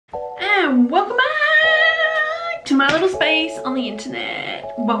and welcome back to my little space on the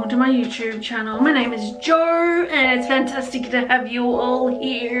internet. Welcome to my YouTube channel. My name is Jo and it's fantastic to have you all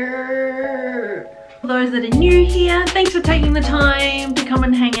here. For those that are new here, thanks for taking the time to come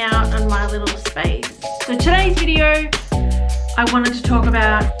and hang out on my little space. So today's video, I wanted to talk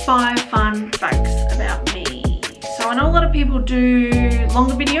about 5 fun facts about me. So I know a lot of people do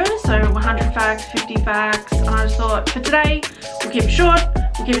longer videos, so 100 facts, 50 facts, and I just thought for today, we'll keep it short,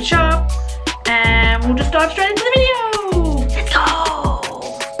 we'll keep it sharp, and we'll just dive straight into the video. Let's go!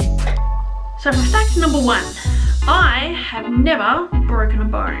 So for fact number 1, I have never broken a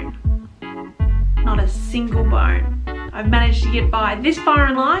bone. Not a single bone. I've managed to get by this far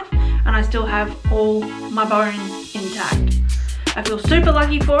in life, and I still have all my bones intact. I feel super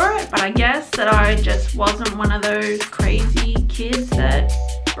lucky for it, but I guess that I just wasn't one of those crazy kids that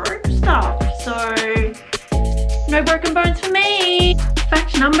broke stuff. So, no broken bones for me.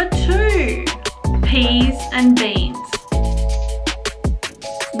 Fact number 2, peas and beans.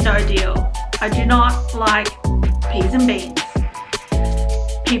 No deal. I do not like peas and beans.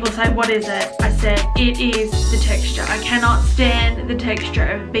 People say, what is it? I said, it is the texture. I cannot stand the texture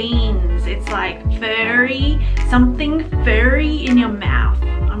of beans. It's like furry, something furry in your mouth.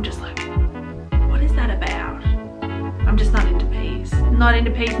 I'm just like, what is that about? I'm just not into peas. Not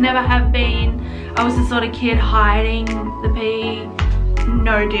into peas, never have been. I was the sort of kid hiding the pea.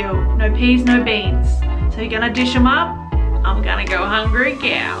 No deal, no peas, no beans. So you're gonna dish them up? I'm gonna go hungry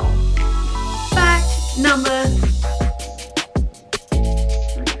cow. Fact number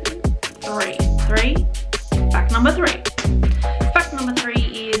 3. Fact number 3. Fact number 3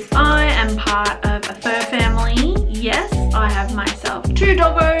 is I am part of a fur family. Yes, I have myself 2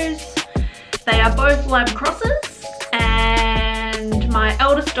 doggos. They are both lab crosses, and my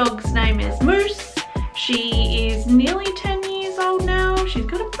eldest dog's name is Moose. She is nearly 10 years old now. She's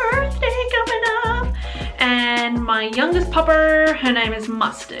got a birthday coming up. And my youngest pupper, her name is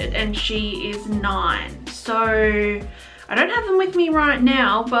Mustard, and she is 9. So I don't have them with me right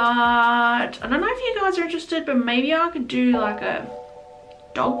now, but I don't know if you guys are interested, but maybe I could do like a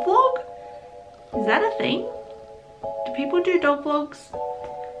dog vlog. Is that a thing? Do people do dog vlogs?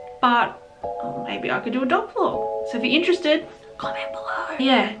 But maybe I could do a dog vlog. So if you're interested, comment below.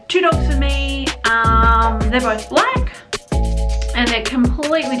 Yeah, 2 dogs for me. They're both black and they're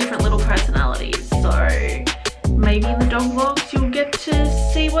completely different little personalities. So maybe in the dog vlogs you'll get to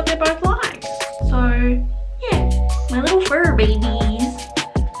see what they're both like. So yeah, my little fur babies.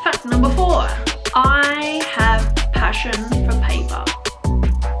 Fact number 4, I have passion for paper.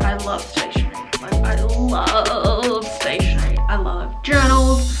 I love stationery. Like, I love stationery. I love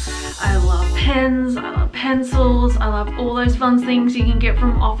journals, I love pens, I love pencils, I love all those fun things you can get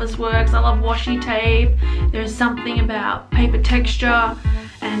from Officeworks. I love washi tape. There's something about paper texture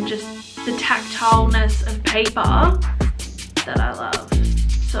and just the tactileness of paper that I love.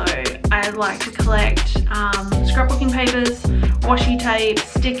 So I like to collect scrapbooking papers, washi tape,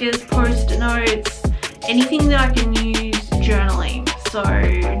 stickers, post-it notes, anything that I can use journaling. So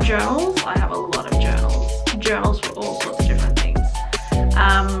journals, I have a lot of journals. Journals for all sorts of different things.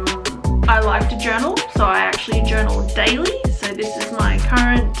 I like to journal, so I actually journal daily. So this is my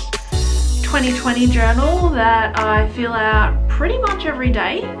current 2020 journal that I fill out pretty much every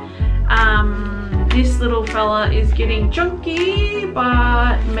day. This little fella is getting chunky,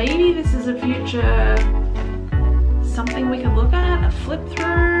 but maybe this is a future something we could look at, a flip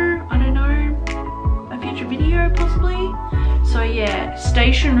through, I don't know, a future video possibly. So yeah,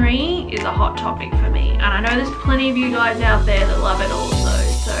 stationery is a hot topic for me, and I know there's plenty of you guys out there that love it also,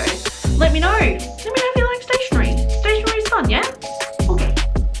 so let me know if you like stationery. Stationery is fun, yeah? Okay.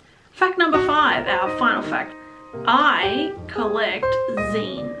 Fact number 5, our final fact. I collect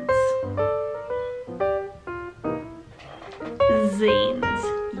zines. Zines,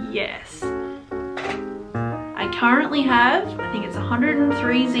 yes. I currently have, I think it's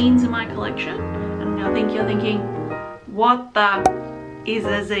 103 zines in my collection, and I think you're thinking, what the is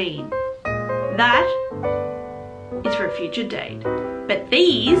a zine? That is for a future date, but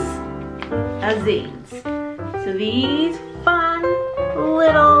these are zines. So these fun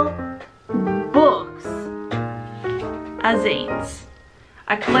little books are zines.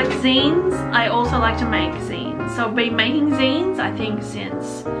 I collect zines. I also like to make zines. So I've been making zines, I think,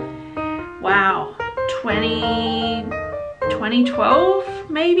 since, wow, 2012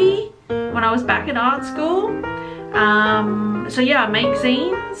 maybe, when I was back at art school. So yeah, I make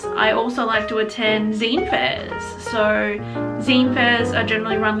zines. I also like to attend zine fairs. So zine fairs are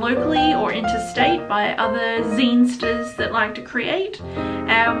generally run locally or interstate by other zinesters that like to create.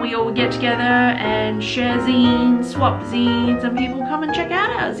 And we all get together and share zines, swap zines, and people come and check out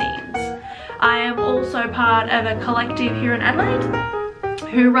our zines. I am also part of a collective here in Adelaide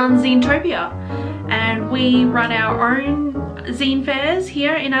who runs Zinetopia, and we run our own zine fairs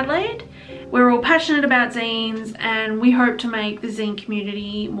here in Adelaide. We're all passionate about zines and we hope to make the zine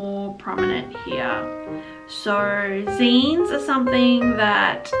community more prominent here. So zines are something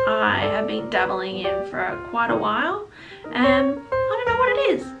that I have been dabbling in for quite a while, and I don't know what it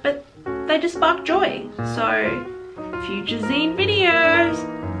is, but they just spark joy. So future zine videos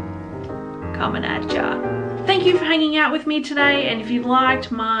coming at ya. Thank you for hanging out with me today, and if you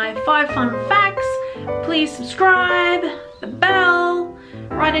liked my 5 fun facts, please subscribe, the bell,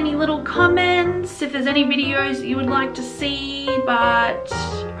 write any little comments if there's any videos that you would like to see, but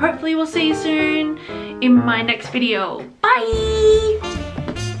hopefully we'll see you soon in my next video. Bye!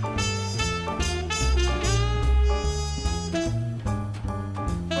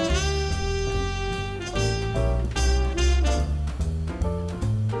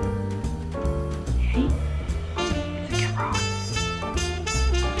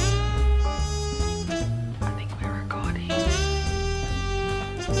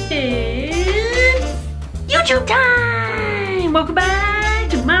 It's YouTube time! Welcome back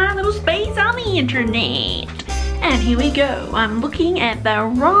to my little space on the internet. And here we go. I'm looking at the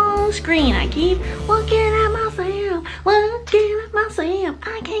wrong screen. I keep looking at myself, looking at myself.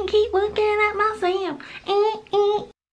 I can't keep looking at myself.